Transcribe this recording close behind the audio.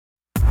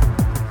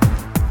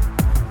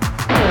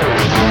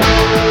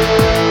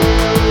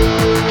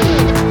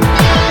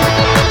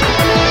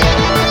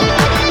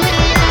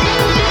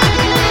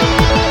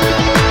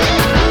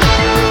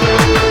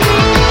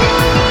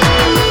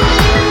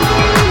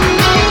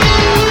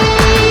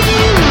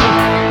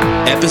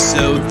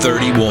Episode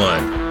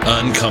 31,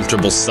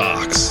 Uncomfortable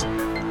Socks.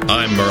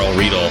 I'm Merle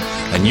Riedel,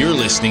 and you're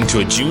listening to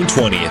a June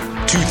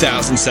 20th,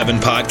 2007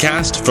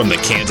 podcast from the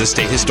Kansas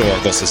State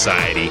Historical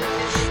Society.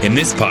 In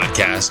this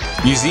podcast,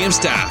 museum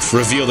staff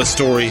reveal the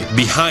story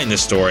behind the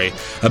story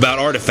about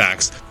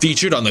artifacts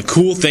featured on the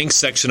Cool Things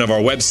section of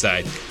our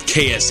website,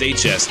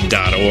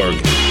 kshs.org.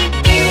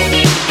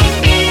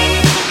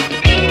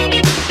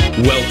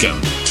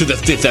 Welcome to the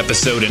 5th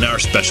episode in our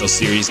special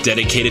series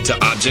dedicated to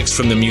objects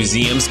from the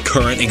museum's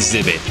current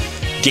exhibit,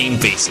 Game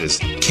Faces,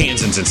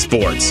 Kansans in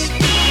Sports.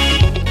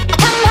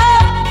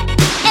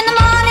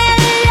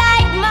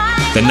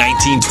 The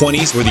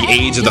 1920s were the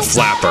age of the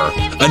flapper,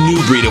 a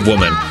new breed of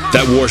woman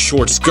that wore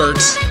short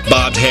skirts,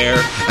 bobbed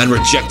hair, and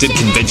rejected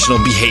conventional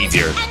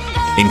behavior.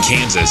 In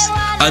Kansas,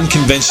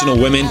 unconventional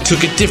women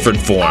took a different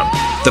form,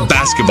 the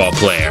basketball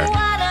player.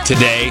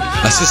 Today,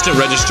 Assistant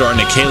Registrar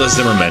Nikayla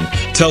Zimmerman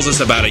tells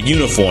us about a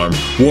uniform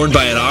worn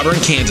by an Auburn,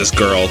 Kansas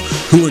girl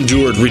who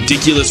endured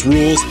ridiculous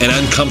rules and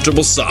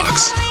uncomfortable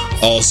socks,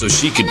 all so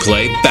she could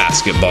play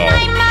basketball.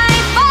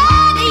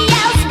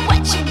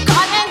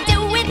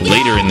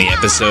 Later in the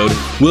episode,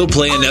 we'll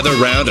play another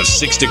round of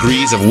 6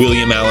 Degrees of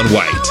William Allen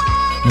White.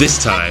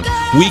 This time,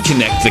 we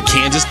connect the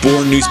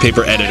Kansas-born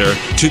newspaper editor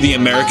to the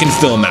American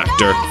film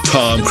actor,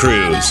 Tom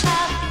Cruise.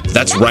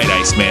 That's right,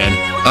 Iceman,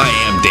 I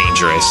am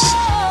dangerous.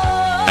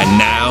 And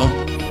now,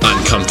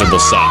 Uncomfortable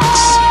Socks.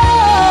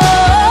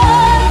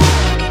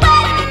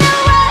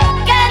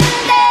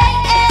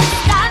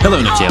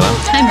 Hello, Nikayla.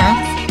 Hi,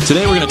 Merle.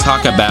 Today we're going to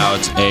talk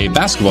about a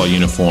basketball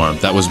uniform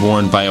that was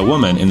worn by a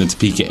woman in the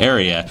Topeka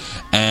area.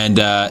 And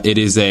it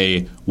is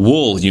a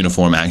wool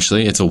uniform,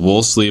 actually. It's a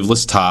wool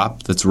sleeveless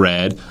top that's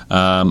red,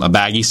 a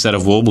baggy set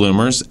of wool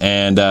bloomers,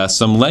 and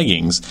some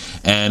leggings.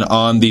 And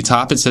on the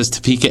top it says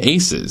Topeka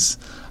Aces.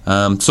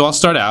 So I'll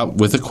start out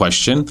with a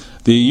question.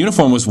 The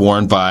uniform was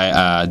worn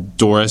by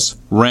Doris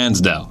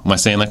Ransdell. Am I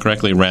saying that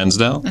correctly?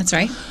 Ransdell? That's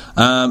right.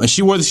 And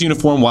she wore this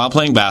uniform while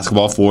playing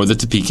basketball for the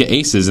Topeka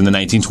Aces in the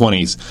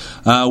 1920s.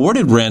 Where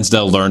did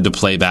Ransdell learn to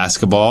play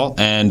basketball,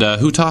 and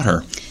who taught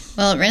her?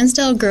 Well,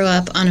 Ransdell grew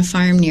up on a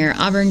farm near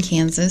Auburn,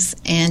 Kansas,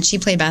 and she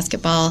played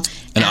basketball.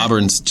 And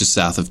Auburn's just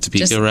south of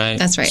Topeka, right?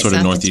 That's right. Sort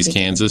of northeast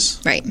Kansas.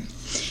 Right.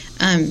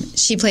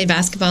 She played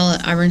basketball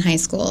at Auburn High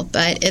School,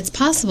 but it's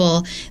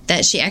possible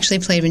that she actually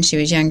played when she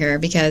was younger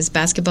because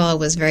basketball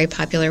was very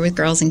popular with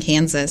girls in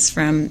Kansas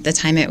from the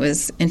time it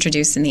was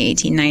introduced in the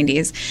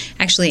 1890s.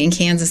 Actually, in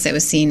Kansas, it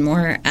was seen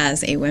more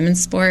as a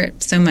women's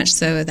sport, so much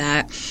so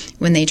that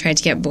when they tried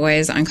to get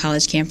boys on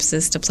college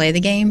campuses to play the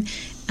game,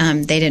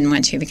 they didn't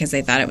want to because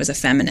they thought it was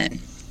effeminate.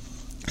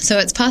 So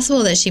it's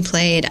possible that she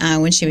played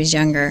when she was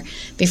younger,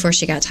 before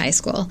she got to high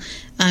school.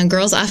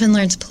 Girls often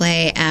learn to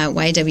play at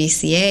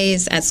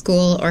YWCAs at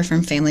school or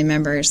from family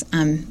members.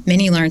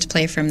 Many learn to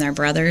play from their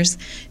brothers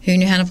who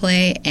knew how to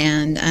play,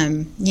 and,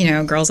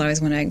 girls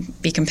always want to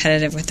be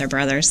competitive with their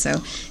brothers,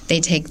 so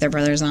they take their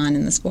brothers on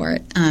in the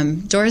sport.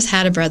 Doris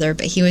had a brother,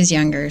 but he was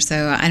younger,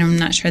 so I'm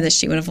not sure that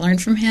she would have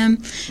learned from him,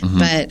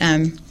 but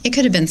it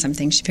could have been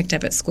something she picked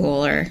up at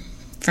school or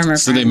from her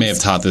friends. They may have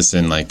taught this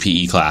in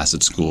PE class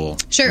at school.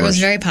 Sure, it was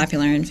very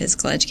popular in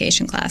physical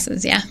education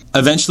classes, yeah.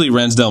 Eventually,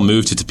 Ransdell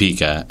moved to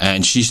Topeka,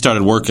 and she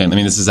started working.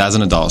 This is as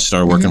an adult. She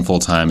started working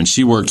full-time, and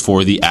she worked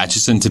for the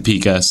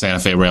Atchison-Topeka Santa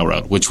Fe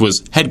Railroad, which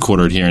was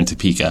headquartered here in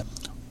Topeka.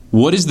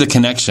 What is the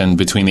connection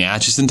between the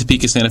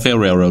Atchison-Topeka Santa Fe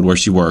Railroad, where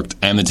she worked,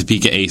 and the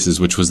Topeka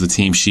Aces, which was the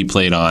team she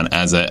played on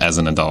as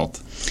an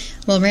adult?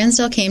 Well,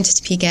 Ransdell came to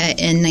Topeka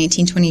in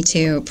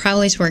 1922,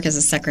 probably to work as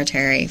a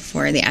secretary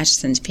for the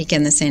Atchison-Topeka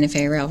and the Santa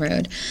Fe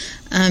Railroad.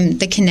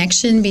 The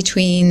connection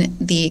between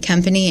the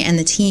company and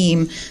the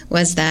team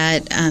was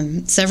that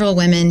several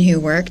women who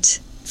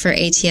worked for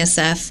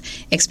ATSF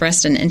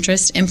expressed an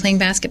interest in playing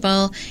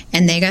basketball,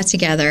 and they got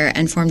together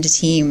and formed a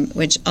team,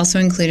 which also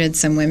included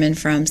some women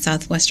from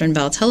Southwestern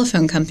Bell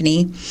Telephone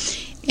Company.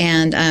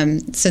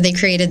 And so they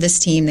created this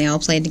team. They all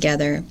played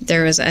together.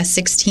 There was a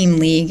 6-team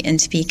league in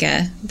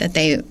Topeka that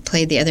they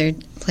played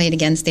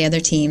against the other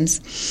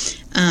teams.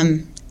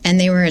 And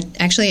they were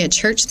actually a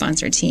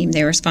church-sponsored team.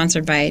 They were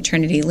sponsored by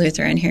Trinity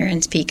Lutheran here in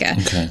Topeka,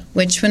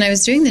 which when I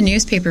was doing the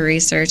newspaper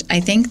research, I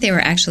think they were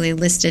actually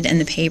listed in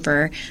the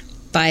paper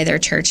by their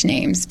church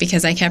names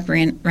because I kept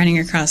running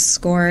across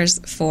scores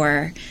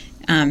for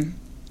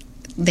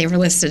they were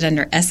listed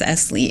under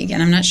SS League,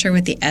 and I'm not sure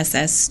what the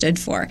SS stood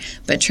for,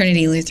 but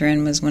Trinity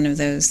Lutheran was one of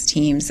those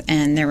teams,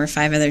 and there were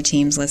 5 other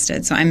teams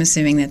listed, so I'm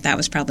assuming that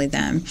was probably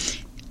them.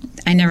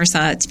 I never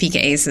saw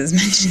Topeka Aces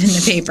mentioned in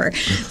the paper,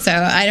 so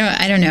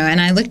I don't know.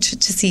 And I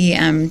looked to see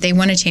they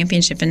won a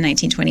championship in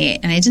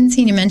 1928, and I didn't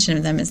see any mention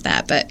of them as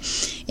that. But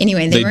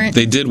anyway,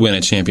 they did win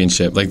a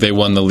championship. They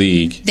won the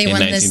league. They won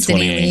the city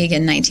league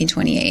in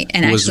 1928,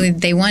 and actually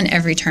they won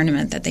every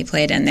tournament that they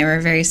played in. They were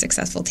a very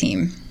successful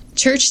team.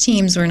 Church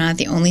teams were not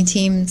the only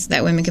teams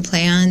that women could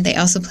play on. They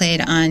also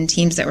played on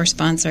teams that were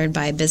sponsored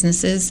by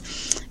businesses.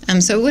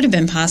 So it would have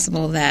been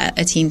possible that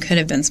a team could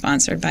have been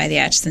sponsored by the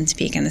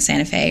Atchison-Topeka and the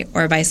Santa Fe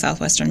or by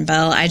Southwestern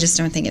Bell. I just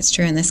don't think it's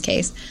true in this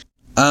case.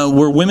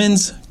 Were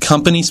women's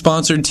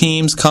company-sponsored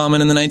teams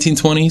common in the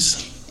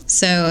 1920s?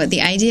 So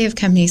the idea of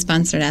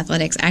company-sponsored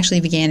athletics actually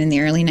began in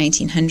the early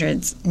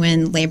 1900s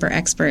when labor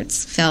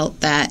experts felt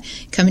that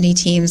company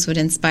teams would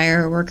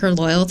inspire worker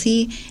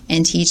loyalty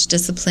and teach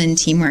discipline,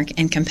 teamwork,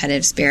 and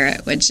competitive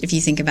spirit, which, if you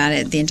think about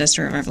it, the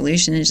Industrial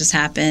Revolution had just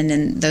happened,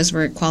 and those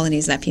were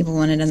qualities that people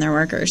wanted in their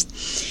workers.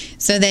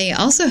 So they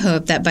also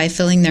hoped that by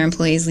filling their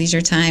employees'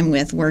 leisure time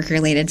with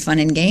work-related fun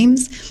and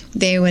games,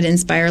 they would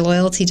inspire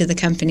loyalty to the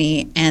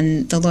company,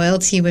 and the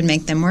loyalty would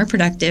make them more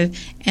productive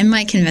and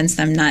might convince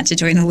them not to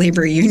join a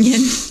labor union,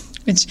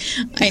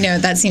 which I know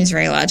that seems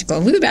very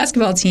logical. Woo,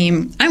 basketball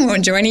team, I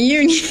won't join a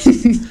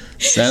union.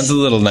 Sounds a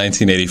little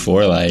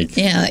 1984-like.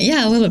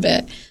 Yeah, a little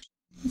bit.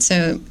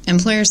 So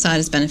employers saw it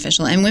as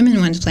beneficial, and women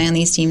wanted to play on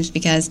these teams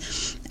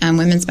because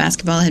women's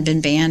basketball had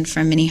been banned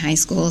from many high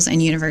schools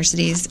and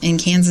universities. In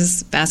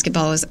Kansas,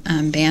 basketball was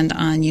banned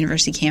on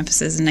university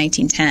campuses in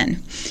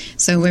 1910.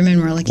 So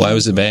women were looking... Why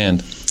was it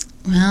banned?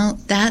 Well,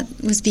 that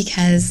was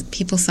because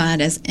people saw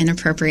it as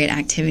inappropriate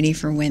activity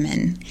for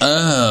women.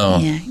 Oh.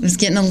 Yeah, it was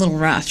getting a little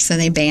rough, so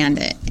they banned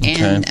it.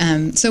 Okay.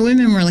 And so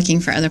women were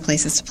looking for other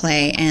places to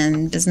play,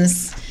 and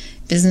business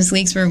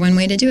leagues were one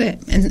way to do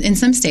it. And in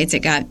some states, it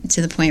got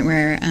to the point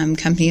where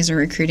companies were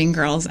recruiting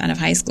girls out of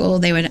high school.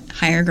 They would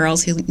hire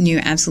girls who knew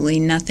absolutely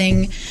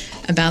nothing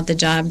about the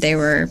job they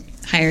were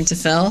hired to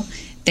fill.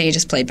 They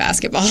just played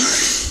basketball.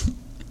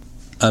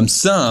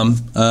 Some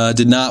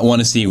did not want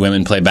to see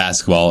women play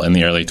basketball in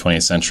the early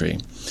 20th century.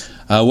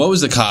 What was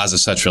the cause of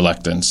such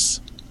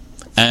reluctance?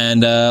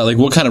 And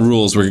what kind of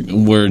rules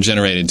were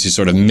generated to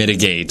sort of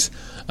mitigate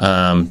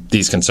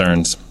these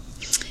concerns?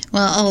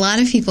 Well, a lot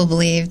of people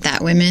believed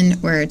that women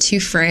were too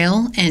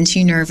frail and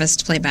too nervous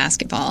to play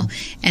basketball.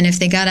 And if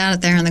they got out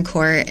there on the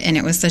court and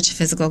it was such a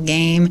physical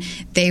game,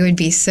 they would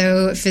be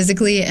so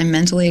physically and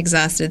mentally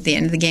exhausted at the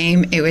end of the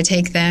game, it would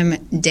take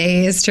them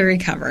days to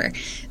recover.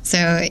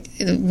 So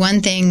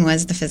one thing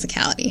was the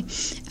physicality.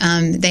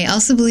 They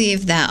also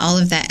believed that all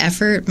of that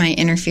effort might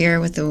interfere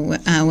with the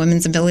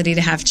women's ability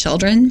to have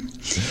children.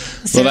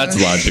 Well, that's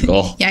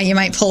logical. Yeah, you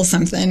might pull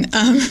something.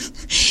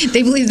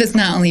 They believe this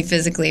not only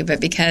physically, but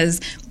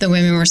because the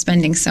women were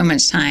spending so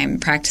much time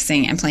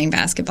practicing and playing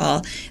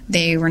basketball,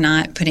 they were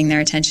not putting their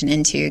attention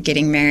into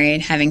getting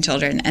married, having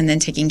children, and then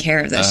taking care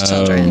of those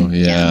children.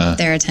 Yeah.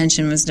 Their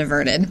attention was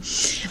diverted.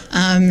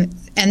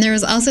 And there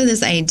was also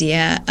this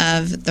idea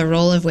of the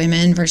role of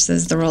women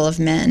versus the role of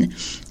men.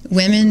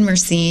 Women were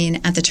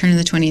seen, at the turn of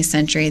the 20th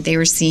century, they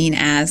were seen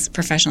as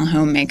professional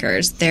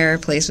homemakers. Their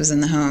place was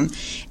in the home.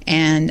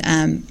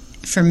 And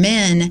for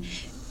men,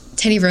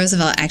 Teddy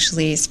Roosevelt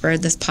actually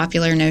spurred this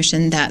popular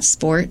notion that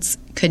sports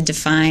could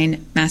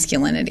define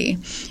masculinity.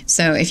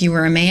 So if you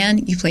were a man,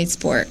 you played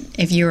sport.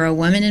 If you were a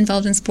woman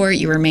involved in sport,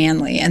 you were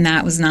manly, and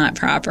that was not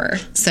proper.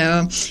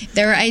 So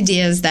there were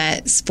ideas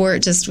that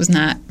sport just was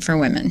not for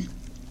women.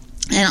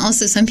 And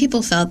also, some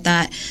people felt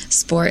that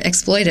sport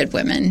exploited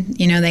women.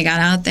 You know, they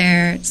got out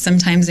there.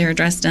 Sometimes they were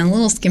dressed in a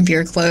little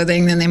skimpier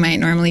clothing than they might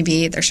normally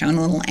be. They're showing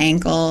a little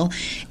ankle.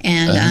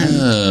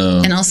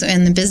 And also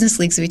in the business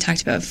leagues that we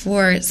talked about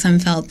before, some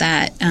felt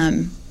that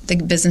the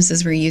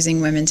businesses were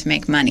using women to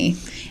make money.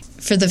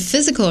 For the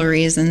physical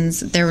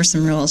reasons, there were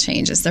some rule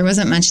changes. There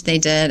wasn't much they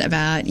did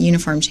about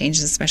uniform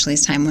changes, especially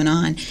as time went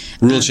on.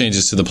 Rule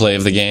changes to the play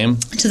of the game?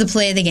 To the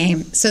play of the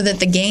game. So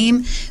that the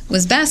game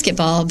was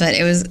basketball, but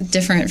it was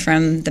different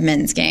from the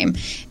men's game.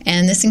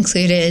 And this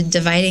included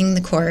dividing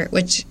the court,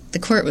 which the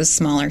court was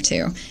smaller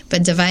too,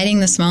 but dividing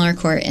the smaller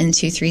court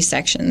into 3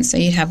 sections. So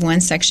you'd have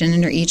one section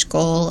under each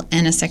goal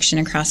and a section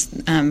across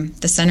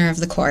the center of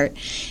the court.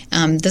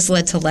 This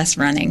led to less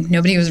running.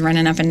 Nobody was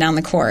running up and down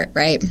the court,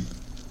 right?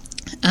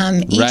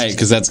 Right,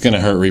 because that's going to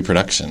hurt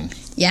reproduction.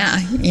 Yeah,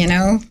 you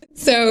know.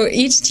 So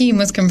each team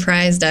was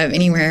comprised of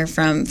anywhere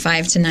from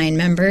 5 to 9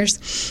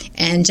 members,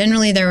 and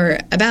generally there were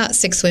about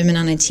 6 women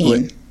on a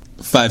team.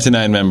 5 to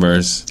 9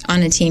 members.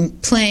 On a team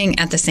playing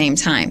at the same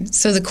time.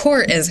 So the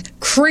court is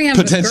crammed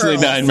Potentially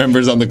with girls. 9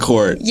 members on the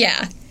court.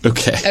 Yeah.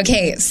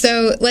 Okay,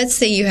 so let's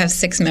say you have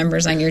 6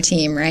 members on your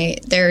team,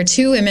 right? There are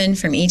 2 women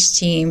from each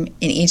team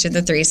in each of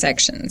the 3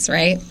 sections,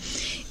 right?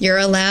 You're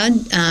allowed...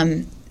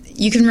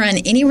 you can run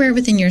anywhere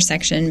within your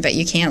section, but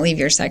you can't leave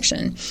your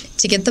section.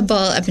 To get the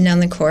ball up and down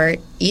the court,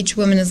 each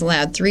woman is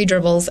allowed 3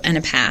 dribbles and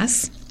a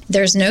pass.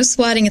 There's no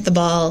swatting at the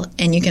ball,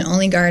 and you can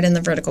only guard in the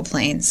vertical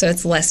plane, so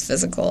it's less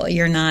physical.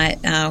 You're not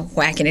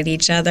whacking at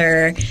each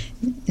other.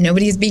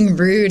 Nobody's being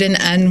rude and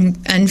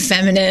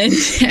unfeminine.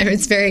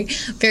 It's very,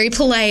 very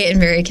polite and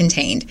very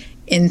contained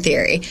in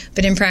theory.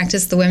 But in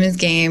practice, the women's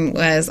game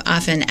was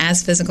often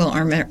as physical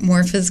or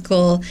more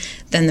physical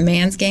than the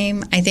man's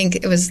game. I think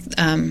it was...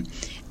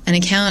 an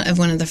account of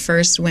one of the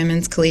first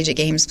women's collegiate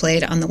games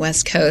played on the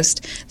West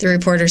Coast. The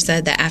reporter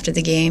said that after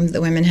the game, the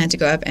women had to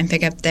go up and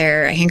pick up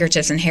their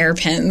handkerchiefs and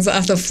hairpins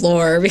off the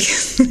floor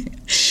because,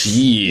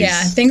 jeez,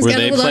 yeah, things got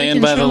a little out of control. Were they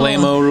playing by the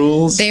lame-o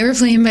rules? They were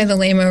playing by the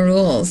lame-o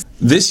rules.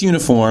 This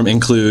uniform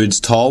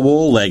includes tall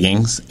wool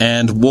leggings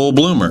and wool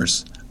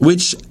bloomers.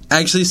 which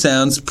actually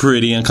sounds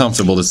pretty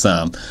uncomfortable to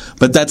some.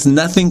 But that's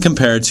nothing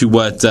compared to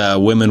what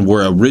women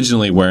were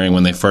originally wearing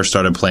when they first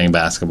started playing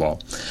basketball.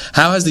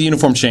 How has the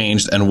uniform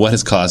changed, and what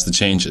has caused the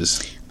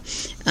changes?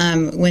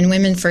 When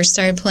women first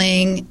started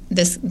playing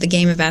the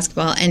game of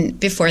basketball, and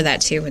before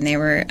that too, when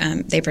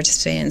they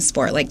participated in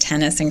sport like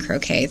tennis and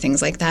croquet,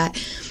 things like that,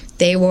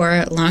 they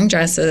wore long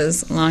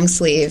dresses, long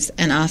sleeves,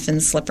 and often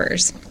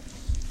slippers.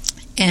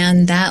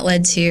 And that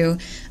led to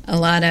a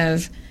lot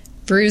of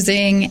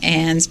bruising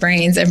and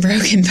sprains and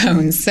broken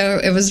bones. So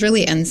it was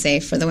really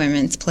unsafe for the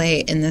women to play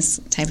in this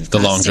type of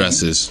costume. The long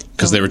dresses,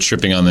 because they were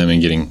tripping on them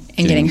and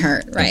getting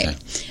hurt, right.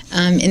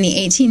 Okay. In the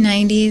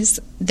 1890s,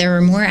 there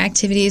were more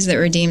activities that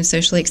were deemed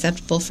socially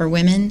acceptable for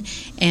women,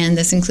 and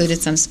this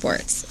included some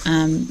sports.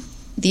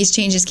 These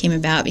changes came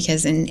about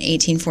because in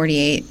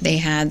 1848 they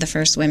had the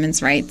first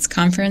women's rights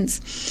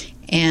conference,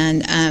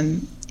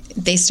 and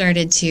they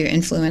started to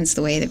influence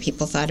the way that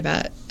people thought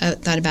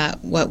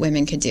about what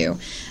women could do.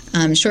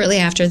 Shortly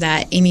after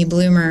that, Amy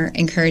Bloomer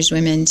encouraged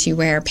women to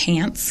wear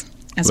pants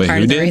as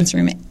part of the rights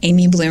movement.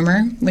 Amy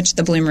Bloomer, which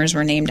the Bloomers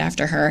were named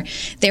after her.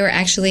 They were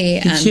actually...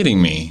 You're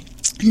kidding me.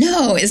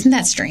 No, isn't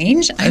that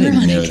strange? I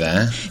didn't know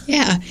that.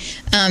 Yeah.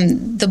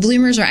 The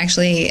Bloomers were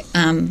actually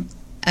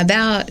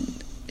about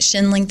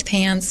shin-length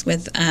pants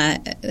with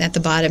at the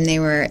bottom they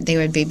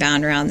would be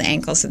bound around the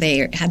ankle, so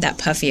they had that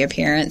puffy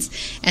appearance,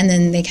 and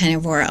then they kind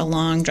of wore a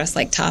long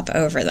dress-like top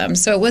over them.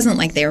 So it wasn't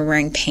like they were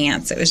wearing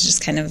pants. It was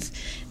just kind of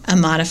a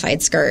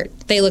modified skirt.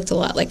 They looked a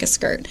lot like a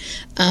skirt.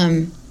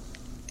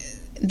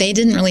 They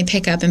didn't really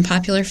pick up in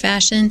popular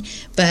fashion,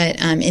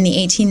 but in the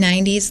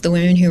 1890s, the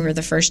women who were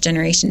the first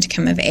generation to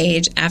come of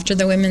age after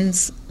the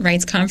Women's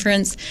Rights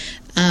Conference,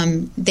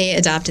 they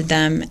adopted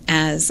them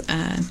as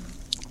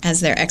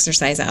their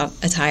exercise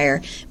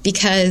attire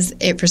because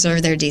it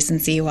preserved their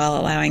decency while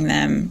allowing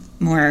them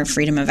more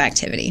freedom of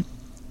activity.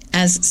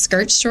 As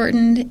skirts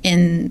shortened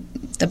in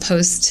the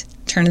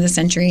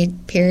post-turn-of-the-century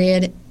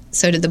period,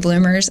 so did the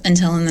bloomers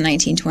until in the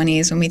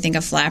 1920s when we think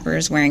of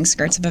flappers wearing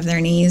skirts above their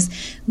knees.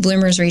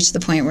 Bloomers reached the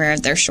point where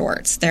they're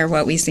shorts. They're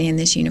what we see in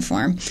this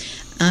uniform.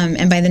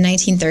 And by the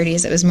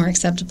 1930s, it was more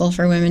acceptable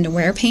for women to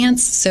wear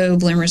pants, so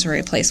bloomers were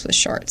replaced with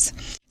shorts.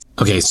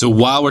 Okay, so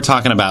while we're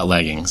talking about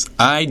leggings,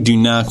 I do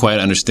not quite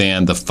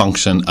understand the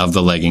function of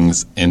the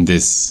leggings in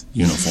this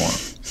uniform.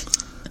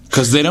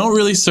 Because they don't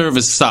really serve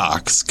as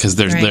socks, because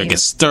there's like a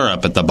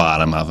stirrup at the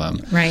bottom of them.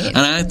 Right. And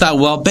I thought,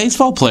 well,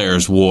 baseball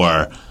players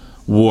wore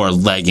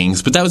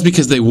leggings, but that was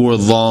because they wore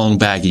long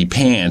baggy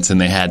pants and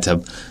they had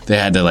to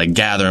like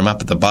gather them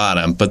up at the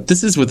bottom. But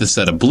this is with a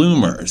set of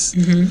bloomers.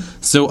 Mm-hmm.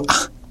 So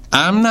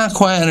I'm not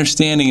quite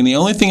understanding, and the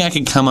only thing I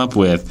could come up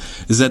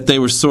with is that they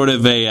were sort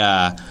of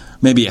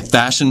maybe a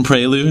fashion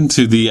prelude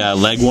to the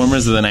leg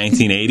warmers of the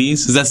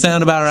 1980s. Does that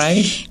sound about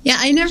right? Yeah,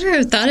 I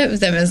never thought of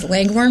them as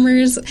leg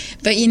warmers,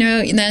 but now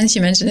that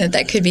you mention it,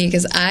 that could be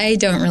because I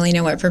don't really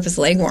know what purpose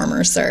leg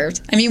warmers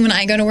served. I mean, when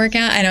I go to work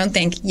out, I don't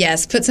think,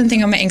 yes, put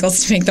something on my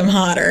ankles to make them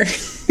hotter.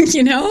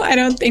 I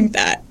don't think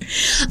that.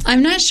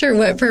 I'm not sure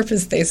what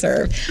purpose they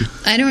served.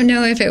 I don't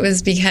know if it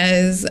was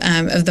because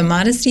of the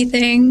modesty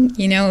thing.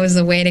 It was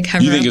a way to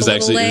cover up a little leg. You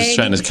think it was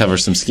trying to cover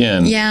some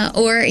skin. Yeah,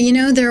 or,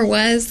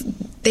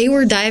 they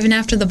were diving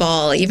after the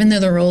ball, even though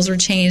the rules were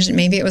changed.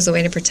 Maybe it was a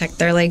way to protect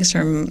their legs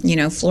from,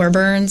 floor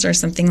burns or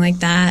something like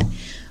that.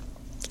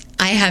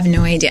 I have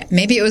no idea.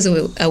 Maybe it was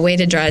a way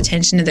to draw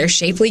attention to their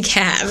shapely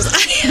calves.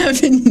 I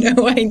have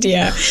no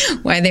idea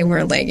why they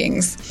wore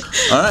leggings.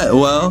 All right,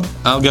 well,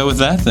 I'll go with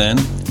that then.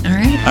 All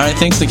right,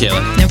 thanks,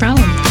 Nikayla. No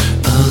problem.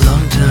 A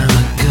long time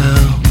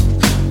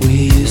ago,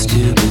 we used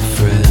to be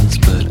friends,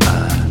 but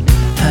I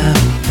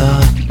haven't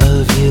thought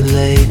of you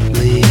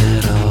lately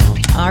at all.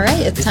 All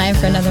right, it's time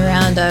for another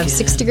round of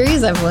 6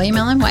 Degrees of William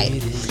Allen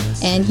White.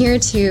 And here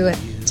to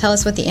tell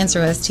us what the answer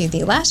was to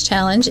the last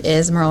challenge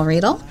is Merle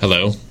Riedel.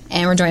 Hello.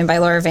 And we're joined by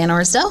Laura Van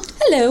Orsdell.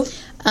 Hello.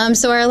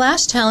 So our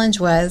last challenge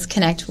was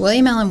connect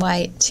William Allen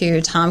White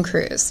to Tom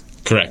Cruise.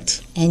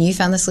 Correct. And you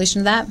found the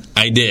solution to that?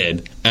 I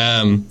did.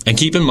 And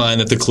keep in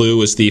mind that the clue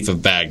was Thief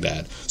of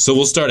Baghdad. So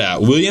we'll start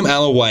out. William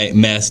Allen White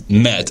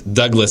met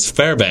Douglas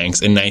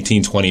Fairbanks in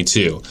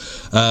 1922.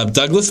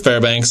 Douglas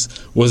Fairbanks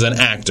was an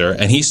actor,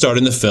 and he starred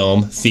in the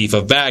film Thief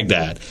of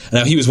Baghdad.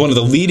 Now, he was one of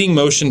the leading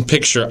motion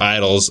picture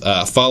idols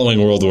following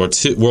World War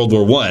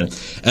I.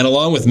 And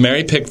along with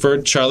Mary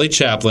Pickford, Charlie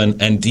Chaplin,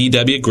 and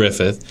D.W.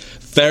 Griffith,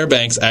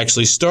 Fairbanks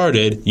actually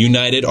started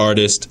United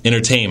Artists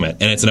Entertainment,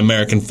 and it's an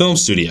American film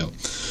studio.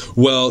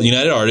 Well,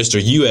 United Artists, or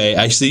UA,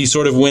 actually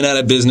sort of went out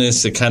of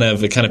business. It kind of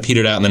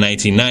petered out in the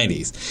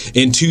 1990s.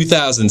 In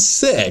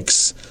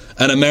 2006,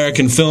 an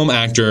American film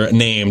actor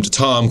named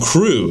Tom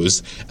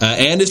Cruise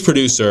and his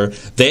producer,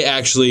 they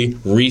actually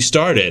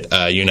restarted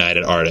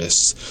United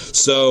Artists.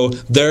 So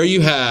there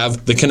you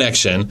have the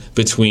connection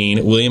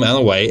between William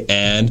Allen White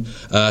and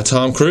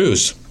Tom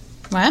Cruise.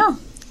 Wow.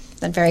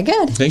 That's very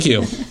good. Thank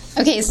you.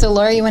 Okay, so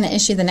Laura, you want to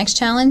issue the next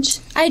challenge?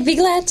 I'd be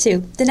glad to.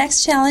 The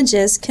next challenge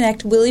is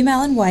connect William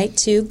Allen White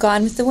to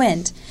Gone with the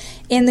Wind.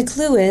 And the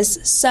clue is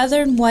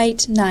Southern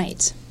White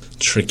Night.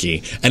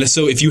 tricky. And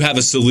so if you have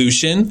a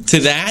solution to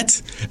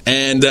that,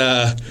 and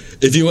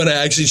if you want to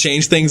actually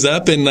change things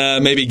up and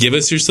maybe give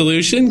us your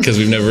solution, because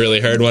we've never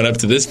really heard one up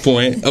to this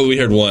point. Oh, we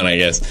heard one, I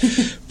guess.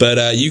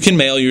 But you can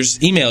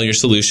email your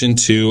solution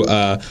to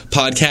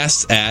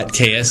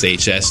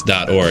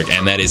podcasts@kshs.org,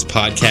 and that is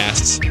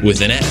podcasts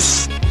with an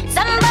S.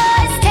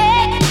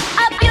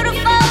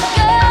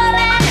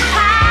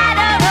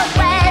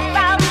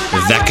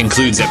 That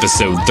concludes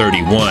episode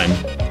 31,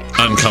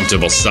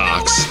 Uncomfortable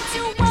Socks.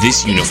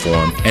 This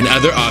uniform and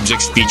other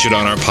objects featured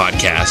on our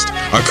podcast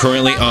are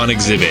currently on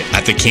exhibit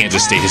at the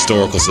Kansas State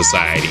Historical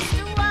Society.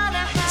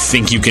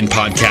 Think you can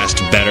podcast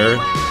better?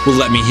 Well,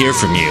 let me hear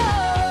from you.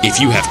 If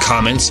you have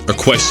comments or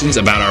questions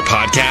about our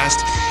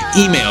podcast,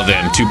 email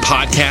them to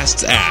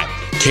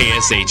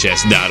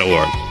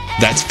podcasts@kshs.org.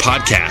 That's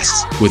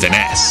podcasts with an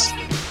S.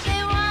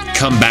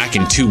 Come back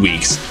in 2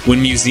 weeks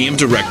when Museum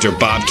Director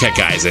Bob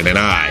Keckeisen and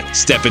I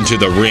step into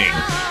the ring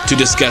to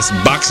discuss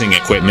boxing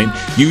equipment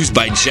used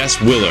by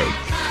Jess Willard,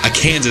 a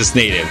Kansas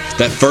native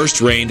that first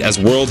reigned as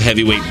world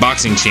heavyweight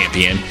boxing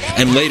champion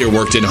and later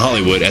worked in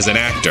Hollywood as an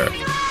actor.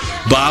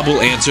 Bob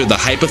will answer the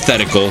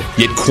hypothetical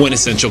yet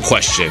quintessential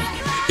question: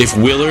 if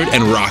Willard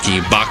and Rocky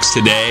boxed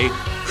today,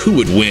 who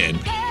would win?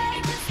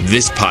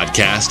 This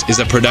podcast is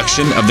a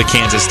production of the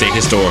Kansas State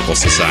Historical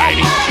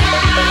Society.